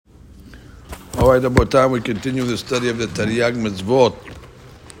All right, about time we continue the study of the Tariag Mitzvot.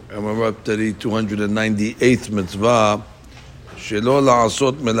 And we're up to the 298th mitzvah. Shelo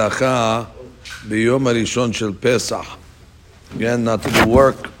la'asot melacha biyom harishon shel Pesach. Again, not to do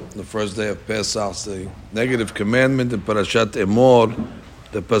work the first day of Pesach. The negative commandment in Parashat Emor.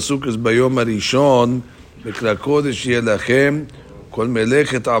 The pasuk is biyom harishon b'kla kodesh yeh lachem kol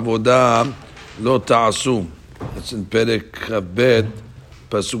melechet avodah lo ta'asu. That's in Perek Chavbet,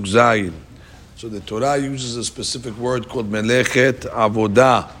 pasuk Zayin. So the Torah uses a specific word called melechet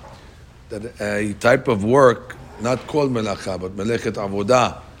avodah, that a type of work, not called melacha, but melechet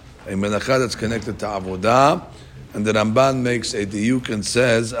avodah, a melacha that's connected to avodah. And the Ramban makes a diuk and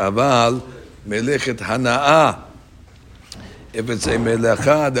says, aval melechet hana'ah. If it's a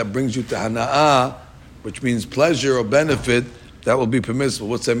melacha that brings you to hana'ah, which means pleasure or benefit, that will be permissible.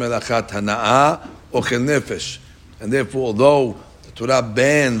 What's a melachat hana'ah? Ochel nefesh. And therefore, although Torah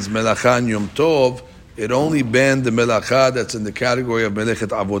bans melacha and Yom Tov, it only banned the melacha that's in the category of melechet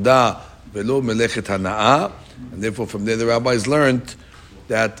avodah, velo melechet hana'ah, and therefore from there the rabbis learned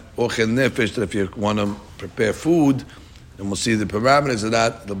that ochel nefesh, that if you want to prepare food, and we'll see the parameters of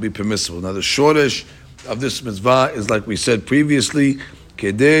that, it'll be permissible. Now the shortish of this mitzvah is like we said previously,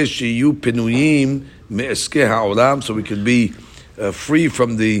 kedei shiyu penuyim me'eskeh ha'olam, so we can be free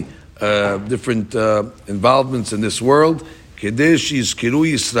from the different involvements in this world. כדי שיזכרו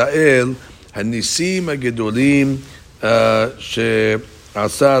ישראל הניסים הגדולים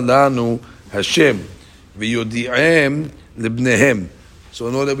שעשה לנו השם ויודיעם לבניהם. So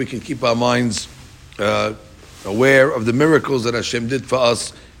in order we can keep our minds aware of the miracles that Hashem did for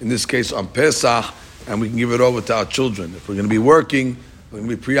us, in this case on Pesach, and we can give it over to our children. If we're going to be working, we're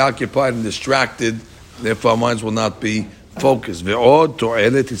going to be preoccupied and distracted, therefore our minds will not be focused. Ve'od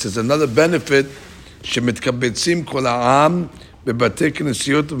to'elet, he says another benefit, שמתקבצים כל העם בבתי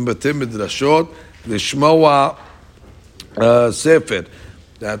כנסיות ובבתי מדרשות לשמוע ספר.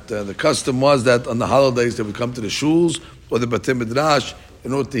 That the custom was that on the holidays they would come to the shuls or the bate midrash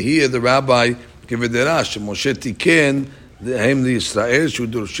in order to hear the rabbi give a derash. Moshe tiken הם לישראל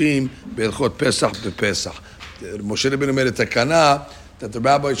שדורשים בהלכות פסח בפסח. Moshe Rabbeinu made a takana that the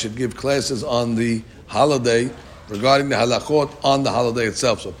rabbi should give classes on the holiday regarding the halachot on the holiday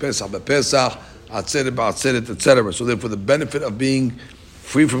itself. So Pesach b'Pesach, Atzeret b'Atzeret, etc. So therefore the benefit of being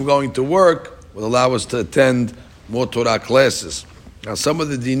free from going to work will allow us to attend more Torah classes. Now some of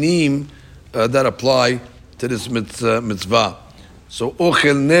the dinim that apply to this mitzvah. So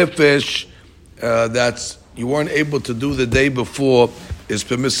ochel nefesh, that's you weren't able to do the day before, is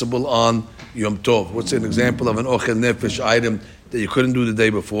permissible on Yom Tov. What's an example of an ochel nefesh item that you couldn't do the day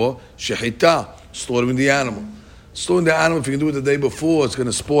before? Shechita, slaughtering the animal. Slaughtering the animal, if you can do it the day before, it's going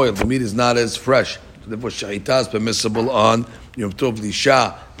to spoil. The meat is not as fresh. So therefore, shechita is permissible on Yom Tov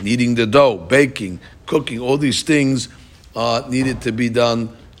Lisha, kneading the dough, baking, cooking. All these things needed to be done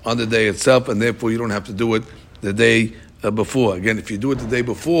on the day itself, and therefore you don't have to do it the day before. Again, if you do it the day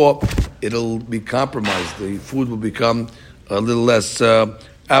before, it'll be compromised. The food will become a little less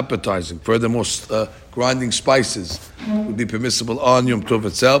appetizing. Furthermore, grinding spices would be permissible on Yom Tov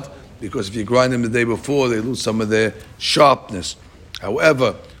itself, because if you grind them the day before, they lose some of their sharpness.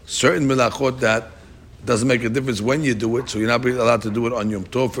 However, certain melachot that doesn't make a difference when you do it, so you're not allowed to do it on Yom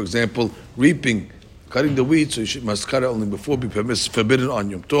Tov. For example, reaping, cutting the wheat, so you must cut it only before, be forbidden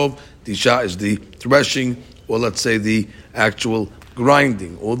on Yom Tov. Tisha is the threshing, or let's say the actual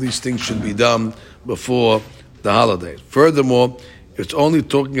grinding. All these things should be done before the holiday. Furthermore, it's only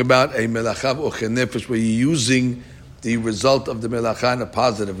talking about a melacha ochel nefesh where you're using the result of the melacha in a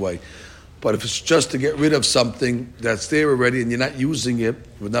positive way. But if it's just to get rid of something that's there already and you're not using it,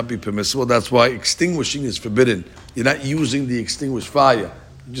 it would not be permissible. That's why extinguishing is forbidden. You're not using the extinguished fire.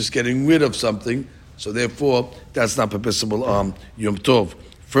 You're just getting rid of something. So therefore, that's not permissible on Yom Tov.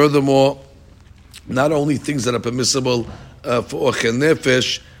 Furthermore, not only things that are permissible for ochel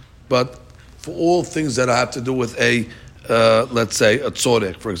nefesh, but for all things that have to do with a, let's say, a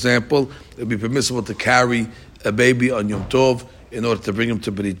tzorech. For example, it would be permissible to carry a baby on Yom Tov in order to bring him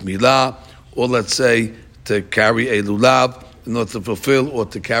to Brit Milah, or let's say to carry a lulav in order to fulfill, or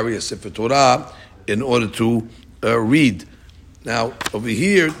to carry a Sefer Torah in order to read. Now, over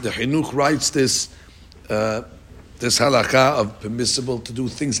here, the Chinuch writes this halakha of permissible to do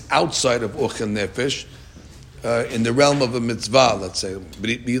things outside of ochel nefesh in the realm of a mitzvah, let's say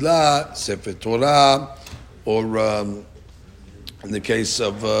Brit Milah, Sefer Torah, or in the case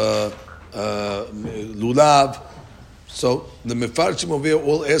of lulav. So the mefarshim over here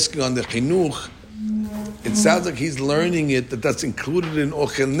all asking on the chinuch. It sounds like he's learning it that's included in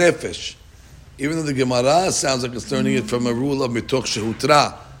ochel nefesh, even though the Gemara sounds like it's learning it from a rule of mitoch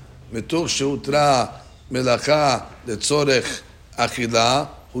shehutra. מתוך שהותרה מלאכה לצורך אכילה,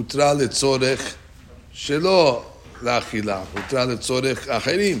 הותרה לצורך שלא לאכילה, הותרה לצורך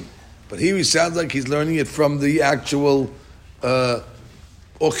אחרים. But here he sounds like he's learning it from the actual ochel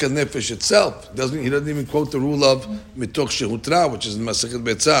nefesh itself. He doesn't even quote the rule of mitoch shehutra, which is in Masechet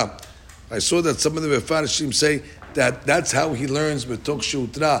Betzah. I saw that some of the Mefarshim say that that's how he learns mitoch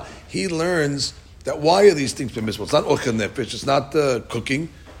shehutra. He learns that why are these things permissible? It's not ochel nefesh. It's not cooking.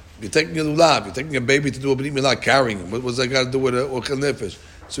 You're taking a lulav. You're taking a baby to do a brit milah, carrying him. What's that got to do with ochel nefesh?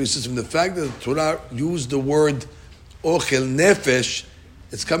 So he says from the fact that the Torah used the word ochel nefesh,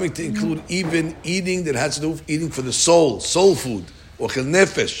 it's coming to include even eating that has to do with eating for the soul food, ochel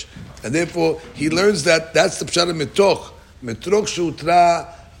nefesh. And therefore, he learns that that's the pshat of mitoch. Mitoch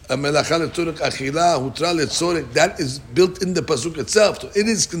shutra melacha letzorech achila, hutra letzorech. That is built in the pasuk itself. So it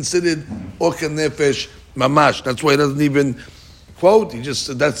is considered ochel nefesh mamash. That's why he doesn't even quote. He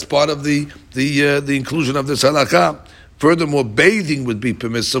just that's part of the inclusion of this halakha. Furthermore, bathing would be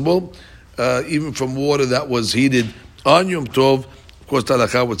permissible, even from water that was heated on Yom Tov. Of course, the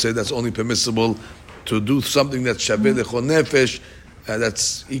halakha would say that's only permissible to do something that's shaveh lechol nefesh,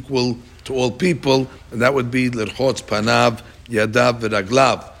 that's equal to all people, and that would be l'rchotz panav, yadav,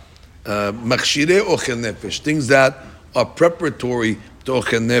 v'raglav. Machshirei ochel nefesh, things that are preparatory to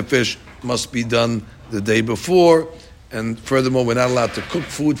ochel nefesh, must be done the day before. And furthermore, we're not allowed to cook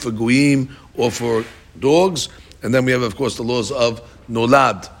food for goyim or for dogs. And then we have, of course, the laws of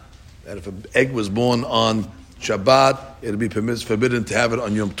nolad, that if an egg was born on Shabbat, it would be forbidden to have it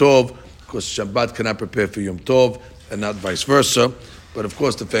on Yom Tov, because Shabbat cannot prepare for Yom Tov, and not vice versa. But of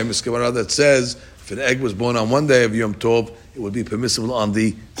course, the famous Gemara that says, if an egg was born on one day of Yom Tov, it would be permissible on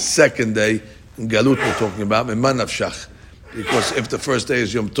the second day. In Galut, we're talking about Mimman Nafshach. Because if the first day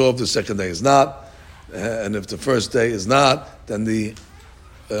is Yom Tov, the second day is not. And if the first day is not, then the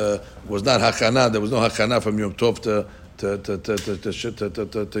was not hakana. There was no hakana from Yom Tov to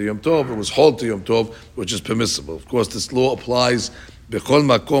Yom Tov. It was hold to Yom Tov, which is permissible. Of course, this law applies bechol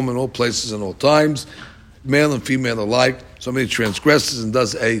makom in all places and all times, male and female alike. Somebody transgresses and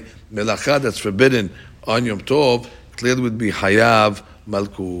does a melacha that's forbidden on Yom Tov, clearly would be hayav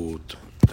malkut.